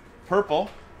 Purple.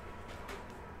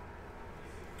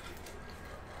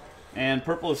 And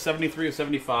purple is 73 of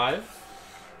 75.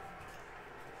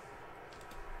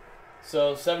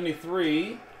 So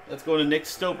 73, let's go to Nick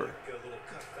Stober.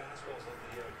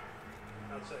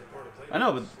 I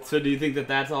know, but so do you think that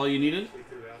that's all you needed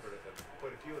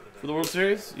for the World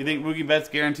Series? You think Mookie Betts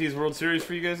guarantees World Series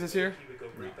for you guys this year?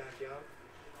 No.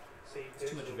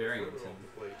 It's too much variance.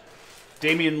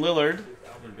 Damian Lillard,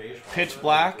 pitch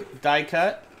black, die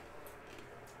cut,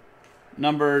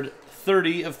 numbered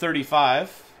 30 of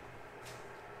 35.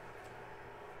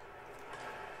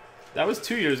 That was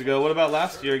 2 years ago. What about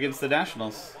last year against the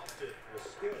Nationals?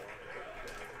 Yeah.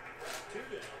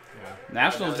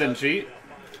 Nationals didn't cheat.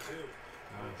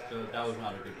 That was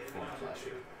not a good performance last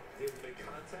year.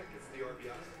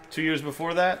 2 years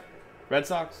before that, Red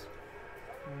Sox.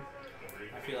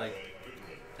 I feel like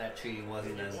that cheating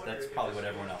wasn't as. That's probably what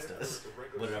everyone else does.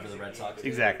 Whatever the Red Sox do.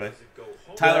 Exactly.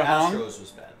 Tyler Hong Astros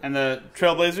was bad. and the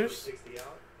Trailblazers.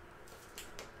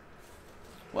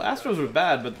 Well, Astros were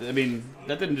bad, but I mean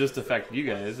that didn't just affect you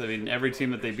guys. I mean every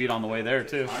team that they beat on the way there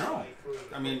too. I don't know.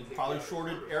 I mean, probably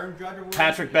shorted Aaron Judge. Or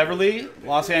Patrick Beverly,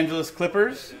 Los Angeles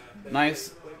Clippers.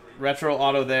 Nice retro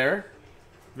auto there.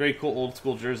 Very cool old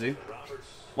school jersey.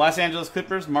 Los Angeles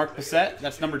Clippers, Mark Bissett.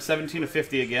 That's numbered 17 of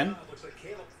 50 again.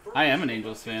 I am an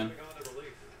Angels fan.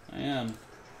 I am.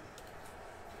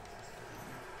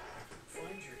 Find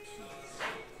your keys.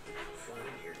 Find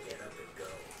your get up and go.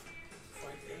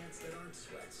 Find pants that aren't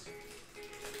sweats.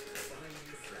 Find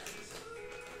your friends.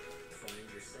 Find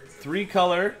your sense of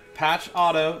 3-color patch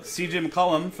auto, CJ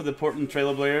McCollum for the Portland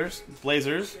Trail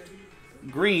Blazers.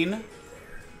 Green,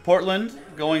 Portland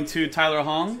going to Tyler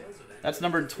Hong. That's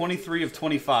numbered 23 of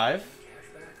 25.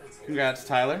 Congrats,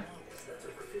 Tyler.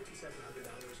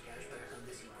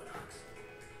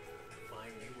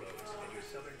 Find new roads at your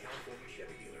Southern California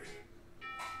Chevy dealers.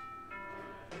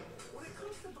 When it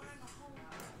comes to buying a home,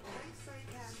 they say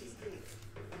cash is king.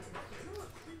 You're a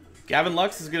queen. Gavin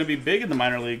Lux is going to be big in the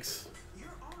minor leagues. Your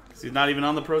arms He's not even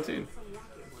on the pro team. from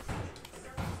Rocket Money.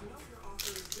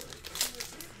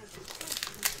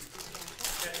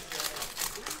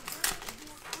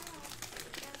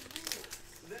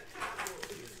 Sellers know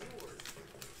your offer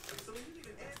is good,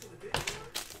 and your bid has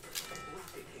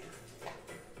been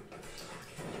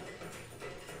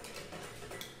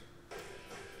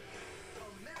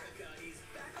America is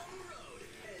back.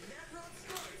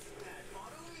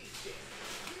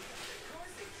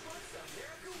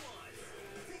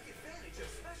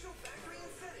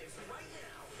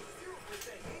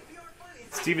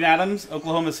 Steven Adams,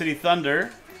 Oklahoma City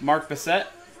Thunder, Mark Bissett.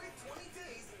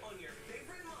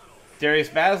 Darius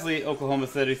Basley, Oklahoma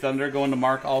City Thunder, going to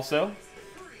Mark also.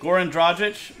 Goran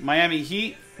Dragic, Miami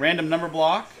Heat, random number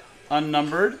block,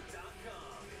 unnumbered.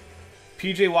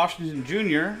 PJ Washington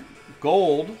Jr.,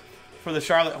 gold for the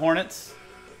Charlotte Hornets.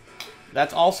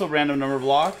 That's also random number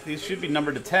block. These should be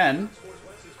numbered to 10. And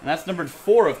that's numbered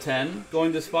 4 of 10,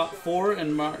 going to spot 4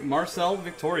 in Marcel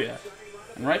Victoria.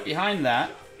 And right behind that,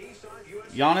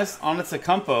 Giannis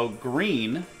Antetokounmpo,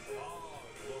 green,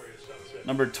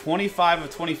 numbered 25 of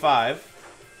 25.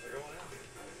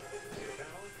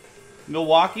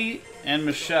 Milwaukee and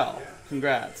Michelle.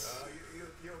 Congrats. You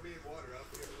know, me and water,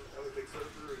 I'm a big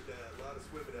surfer and a lot of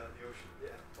swimming out in the ocean.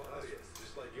 Yeah, well, yes,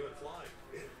 just like you and flying.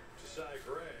 Josiah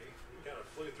Gray kind of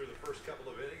flew through the first couple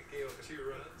of innings, gave up 2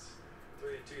 runs,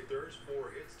 3 2/3,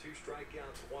 4 hits, 2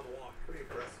 strikeouts, 1 walk. Pretty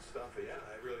impressive stuff. Yeah,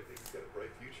 I really think he's got a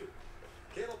bright future.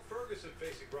 Caleb Ferguson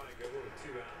facing Brian Goodwin with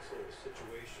 2 outs. A little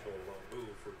situational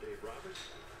move for Dave Roberts.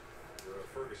 For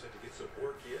Ferguson to get some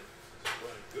work in.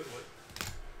 Brian Goodwin.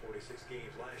 46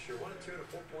 games last year, 1-2 and a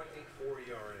 4.84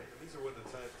 ERA. These are one of the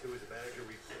times too as a manager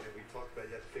we talked about.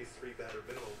 You have to face 3 batter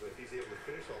minimum, but if he's able to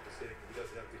finish off this inning, he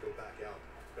doesn't have to go back out.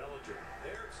 Bellinger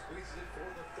there squeezes it for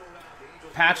the 3rd out. The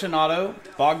Angels Patch and auto,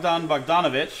 Bogdan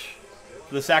Bogdanovic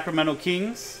for the Sacramento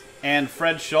Kings, and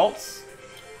Fred Schultz,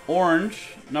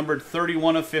 orange, numbered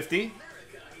 31 of 50.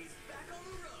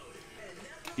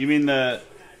 You mean the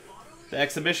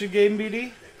exhibition game,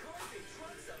 BD?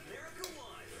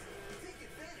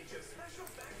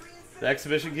 The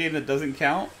exhibition game that doesn't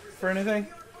count for anything?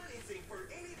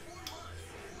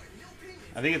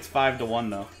 I think it's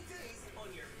 5-1 though.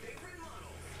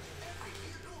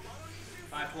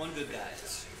 5-1, good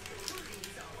guys.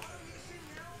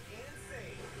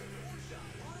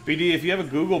 BD, if you have a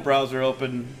Google browser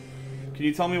open, can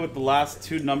you tell me what the last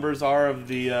 2 numbers are of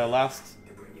the last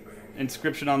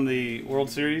inscription on the World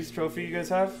Series trophy you guys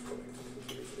have?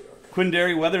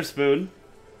 Quindary Weatherspoon,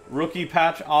 rookie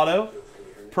patch auto,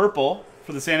 purple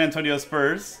for the San Antonio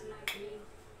Spurs.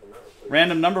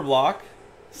 Random number block,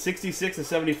 66 of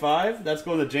 75. That's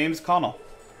going to James Connell.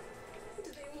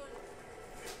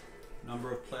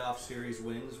 Number of playoff series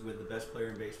wins with the best player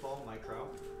in baseball, Mike Trout.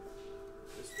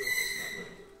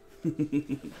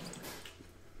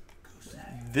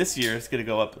 This year it's going to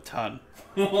go up a ton.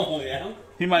 Oh, yeah?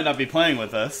 He might not be playing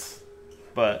with us,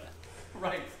 but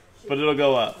Right. it'll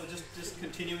go up. So just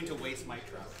continuing to waste Mike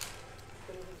Trout.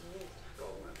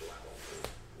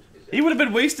 He would have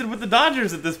been wasted with the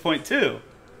Dodgers at this point too.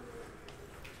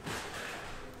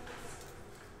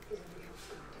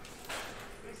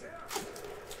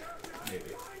 Maybe.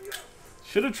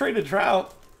 Should have traded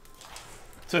Trout.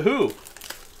 To who?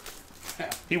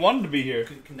 Yeah. He wanted to be here.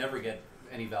 Can never get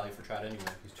any value for Trout anyway.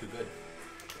 He's too good.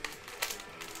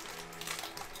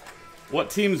 What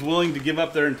team's willing to give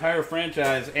up their entire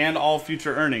franchise and all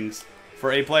future earnings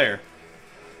for a player?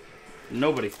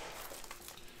 Nobody.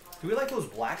 Do we like those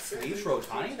black sleeves for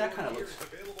Ohtani? That kind of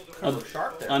looks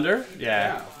sharp there. Under?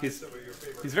 Yeah. He's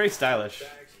very stylish.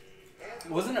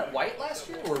 Wasn't it white last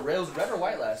year, or it was red or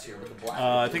white last year with the black?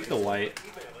 I think the white.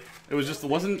 It was just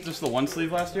wasn't just the one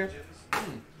sleeve last year.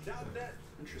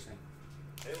 Interesting.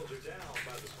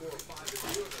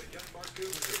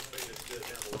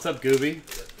 What's up, Gooby?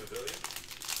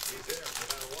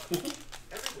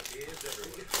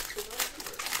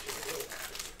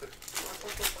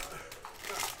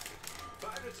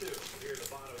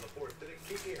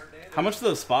 How much do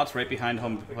those spots right behind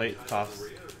home plate cost?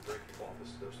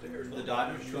 For the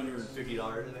Dodgers,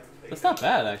 $250. That's not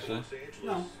bad, actually.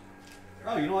 No.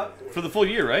 Oh, you know what? For the full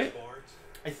year, right?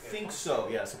 I think so.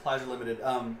 Yeah, supplies are limited.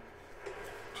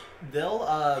 They'll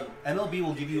MLB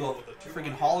will give you a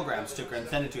freaking hologram sticker and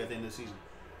send it to you at the end of the season.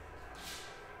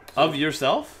 Of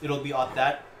yourself? It'll be on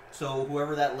that. So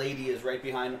whoever that lady is right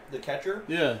behind the catcher,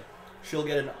 Yeah. she'll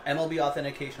get an MLB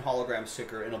authentication hologram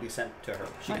sticker and it'll be sent to her.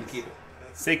 She can Nice. keep it.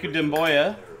 Sekou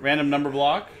Demboya, random number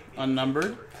block,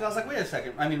 unnumbered. So I was like, wait a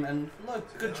second. I mean, and look,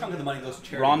 a good chunk of the money goes to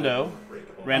charity. Rondo,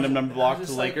 random number block I was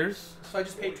to just like- Lakers. So I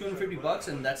just paid $250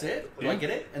 and that's it? Do I Yeah. get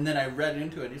it? And then I read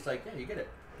into it. He's like, yeah, you get it.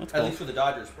 That's At cool. least for the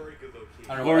Dodgers.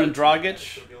 I don't know Goran what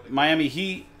Dragic, Miami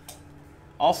Heat,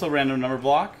 also random number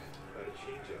block.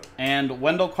 And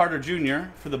Wendell Carter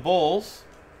Jr. for the Bulls,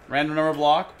 random number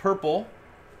block, purple,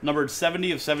 numbered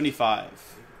 70 of 75.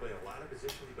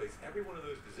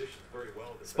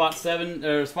 Spot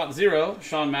 0,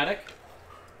 Sean Maddock.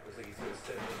 Looks like he's going to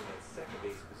set him in that second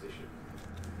base position.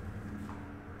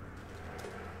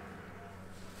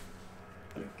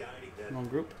 Guiding that, Wrong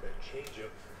group. that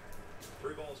changeup.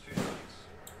 3 balls, 2 strikes.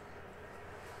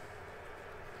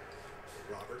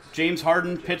 James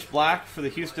Harden, pitch black for the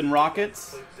Houston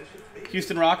Rockets.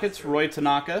 Houston Rockets, Roy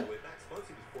Tanaka. Max Muncy was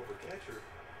former catcher.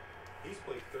 He's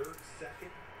played third, second,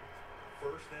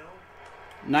 first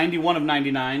now. 91 of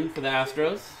 99 for the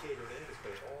Astros. Hernandez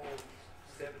played all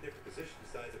 7 different positions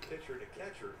besides a pitcher and a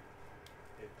catcher,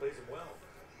 and plays them well.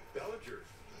 Bellinger,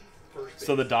 first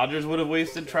So the Dodgers would have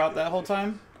wasted Trout that whole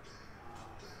time?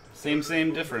 Same,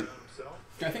 different.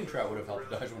 I think Trout would have helped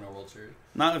the Dodgers win a World Series.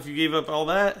 Not if you gave up all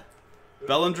that.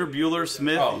 Bellinger, Bueller,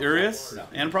 Smith, Urias, no.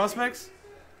 and prospects?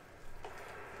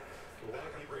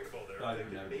 Dodgers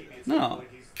never. No.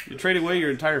 You trade away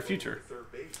your entire future.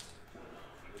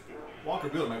 Walker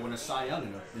Buehler might win a Cy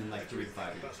Young in like 3 to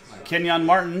 5 years. Kenyon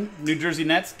Martin, New Jersey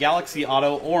Nets, Galaxy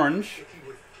Auto, Orange.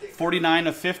 49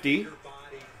 of 50.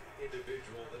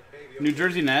 New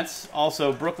Jersey Nets,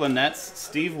 also Brooklyn Nets,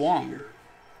 Steve Wong.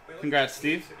 Congrats,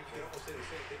 Steve. You can almost say the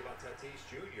same thing about Tatis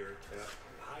Jr.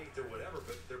 Height or whatever,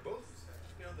 but they're both,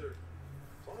 you know, they're,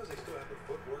 as long as they still have the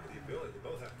footwork, the ability, they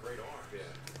both have great arms. Yeah.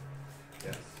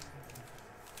 Yes.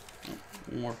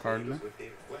 One more card there. With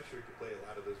David Fletcher, he could play a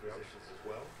lot of those positions as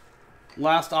well.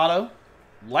 Last auto,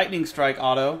 Lightning Strike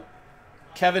auto,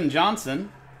 Kevin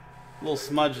Johnson. A little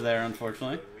smudge there,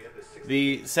 unfortunately. We have the 6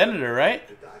 The senator, right?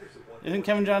 Dodgers at one Isn't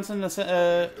Kevin Johnson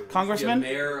a congressman?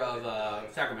 Mayor of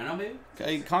Sacramento, maybe?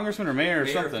 A congressman or mayor or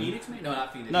Mayor something? of Phoenix, maybe? No,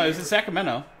 not Phoenix. No, it's in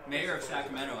Sacramento. Mayor of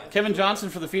Sacramento. I think. Kevin Johnson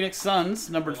for the Phoenix Suns,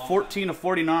 numbered 14 of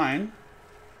 49.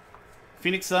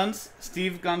 Phoenix Suns,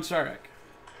 Steve Goncharek.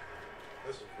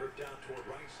 This is ripped down toward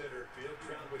right center field.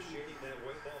 Trout was shading that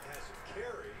way. Ball has some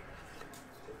carry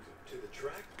to the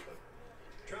track, but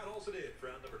Trout hauls it in for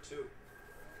round number 2.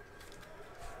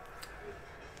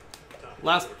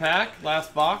 Last pack,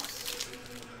 last box.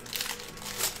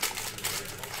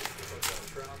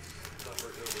 Trout's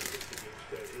numbers over 60 games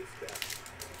that his best.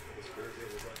 This jersey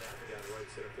will run that down right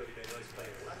center field. He made a nice play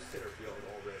in left center field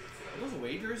already. Are those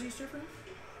away jerseys different?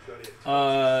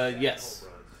 Yes.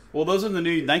 Well, those are the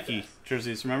new Nike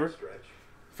jerseys, remember? Stretch.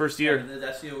 First year.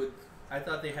 That's the. I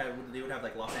thought they would have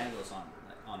like Los Angeles on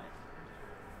it.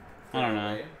 I don't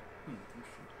know.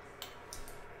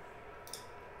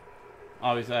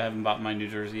 Obviously, I haven't bought my New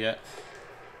Jersey yet.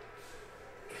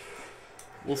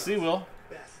 We'll see, Will.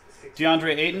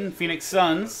 DeAndre Ayton, Phoenix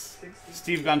Suns.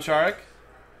 Steve Goncharek.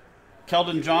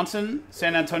 Keldon Johnson,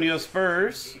 San Antonio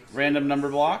Spurs. Random number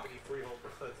block.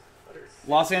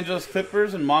 Los Angeles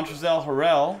Clippers and Montrezl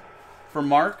Harrell for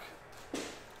Mark.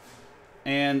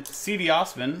 And C.D.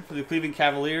 Osman for the Cleveland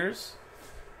Cavaliers.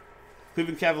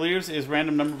 Cleveland Cavaliers is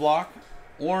random number block.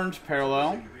 Orange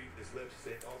parallel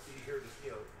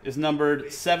is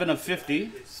numbered 7 of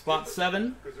 50. Spot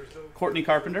 7, Courtney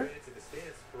Carpenter.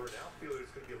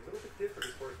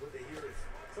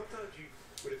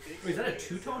 Wait, is that a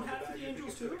two-tone hat for the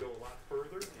Angels too?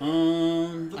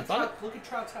 I thought Look at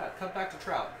Trout's hat. Cut back to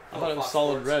Trout. it was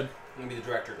solid red. I'm gonna be the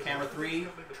director. Camera 3,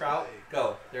 Trout,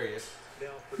 go. There he is.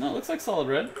 No, it looks like solid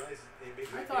red.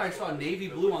 I thought I saw navy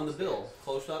blue on the bill.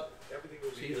 Close up.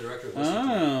 See, the director listened to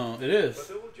me. Oh, it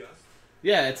is.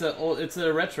 Yeah, it's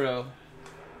a retro.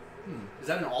 Is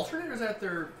that an alternate or is that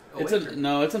their? Oh, It's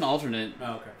it's an alternate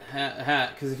Oh, okay.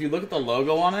 hat. Because if you look at the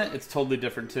logo on it, it's totally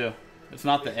different too. It's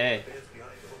not the A.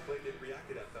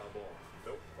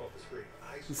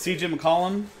 C.J.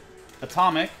 McCollum,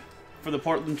 Atomic for the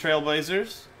Portland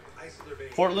Trailblazers.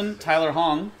 Portland, Tyler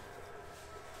Hong.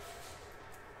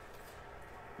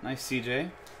 Nice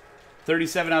CJ.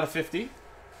 37 out of 50.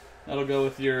 That'll go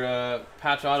with your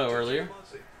patch auto earlier.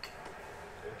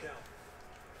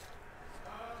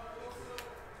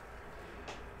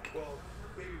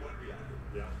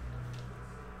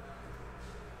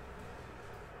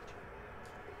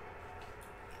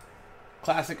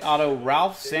 Classic auto,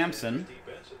 Ralph Sampson.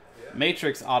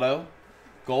 Matrix auto,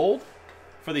 gold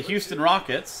for the Houston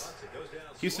Rockets.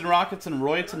 Houston Rockets and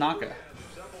Roy Tanaka.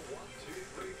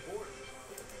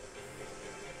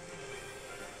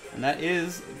 And that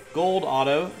is gold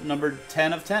auto, numbered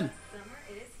 10 of 10. Summer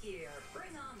is here. Bring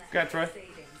on the Congrats, Roy. savings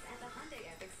at the Hyundai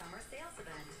Epic Summer Sales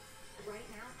Event. Right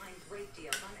now, find great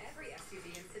deals on every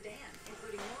SUV and sedan,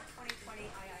 including more 2020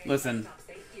 IIA. Listen,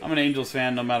 I'm an Angels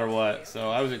fan no matter what,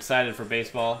 so I was excited for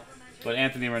baseball, but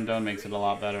Anthony Rendon makes it a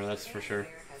lot better, that's for sure.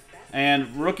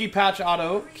 And rookie patch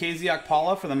auto, KZ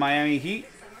Okpala for the Miami Heat,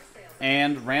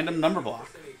 and random number block.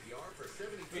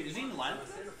 Wait, is he in the lineup?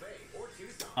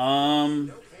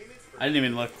 I didn't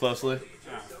even look closely.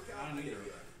 I don't either.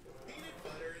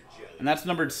 And that's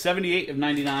numbered 78 of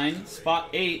 99. Spot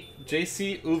 8,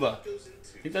 JC Uva.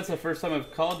 I think that's the first time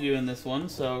I've called you in this one,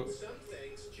 so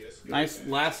nice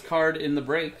last card in the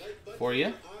break for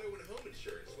you.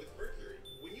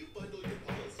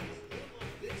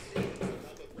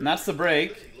 And that's the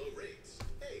break.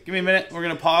 Give me a minute. We're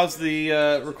going to pause the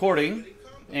recording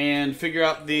and figure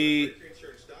out the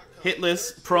hit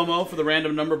list promo for the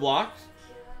random number block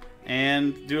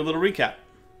and do a little recap.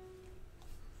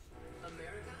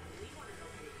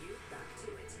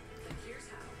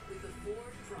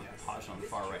 Pause on the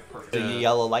far right. Perfect. The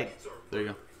yellow light. There you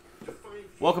go.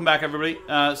 Welcome back, everybody.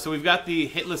 So we've got the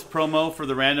hit list promo for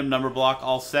the random number block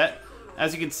all set.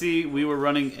 As you can see, we were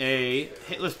running a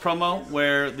hit list promo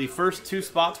where the first 2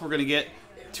 spots were going to get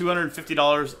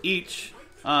 $250 each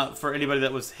for anybody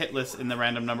that was hitless in the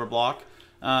random number block.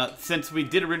 Since we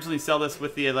did originally sell this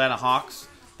with the Atlanta Hawks,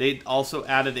 they also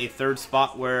added a 3rd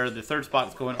spot where the 3rd spot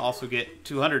is going to also get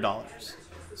 $200.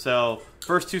 So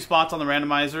first 2 spots on the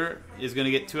randomizer is going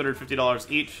to get $250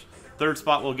 each. 3rd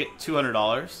spot will get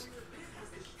 $200.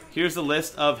 Here's the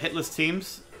list of hitless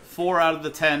teams. 4 out of the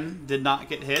 10 did not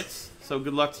get hits. So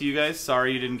good luck to you guys.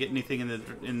 Sorry you didn't get anything in the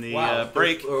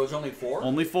break. There was only 4?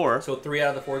 Only 4. So 3 out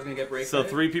of the 4 is going to get break So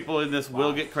credit? 3 people in this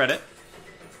will get credit.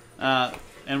 And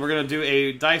we're going to do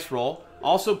a dice roll.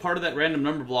 Also part of that random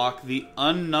number block, the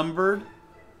unnumbered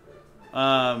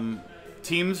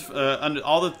teams,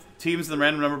 all the teams in the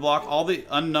random number block, all the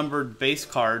unnumbered base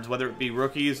cards, whether it be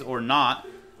rookies or not,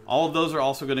 all of those are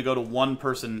also going to go to 1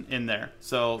 person in there.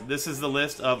 So this is the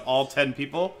list of all 10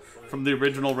 people from the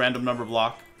original random number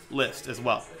block list as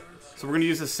well. So we're going to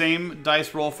use the same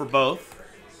dice roll for both.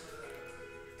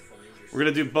 We're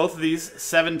going to do both of these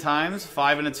 7 times,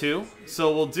 5 and a 2.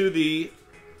 So we'll do the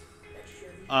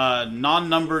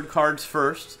non-numbered cards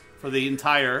first for the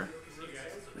entire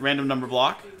random number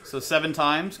block. So 7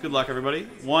 times. Good luck, everybody.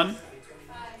 1,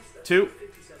 2,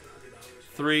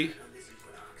 3,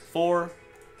 4,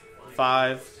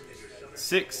 5,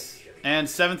 6, and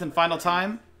 7th and final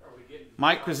time.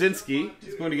 Mike Krasinski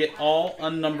is going to get all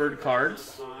unnumbered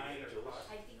cards.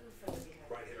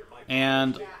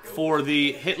 And for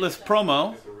the hitless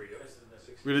promo,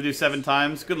 we're going to do 7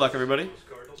 times. Good luck, everybody.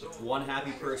 1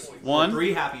 happy person. 1.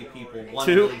 3 happy people. 1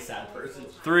 2, really sad person.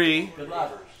 3, Good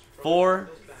luck. 4,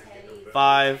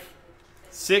 5,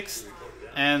 6,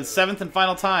 and 7th and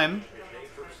final time.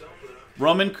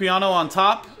 Roman Criano on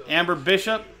top, Amber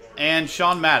Bishop, and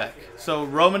Sean Maddock. So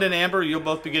Roman and Amber, you'll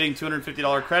both be getting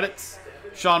 $250 credits.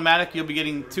 Sean Maddock, you'll be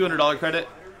getting $200 credit.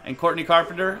 And Courtney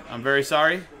Carpenter, I'm very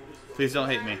sorry. Please don't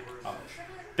hate me.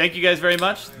 Thank you guys very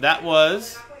much. That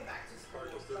was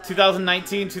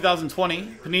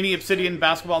 2019-2020 Panini Obsidian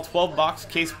Basketball 12-box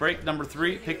case break number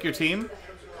 3. Pick your team.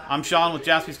 I'm Sean with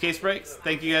Jaspy's Case Breaks.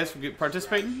 Thank you guys for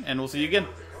participating, and we'll see you again.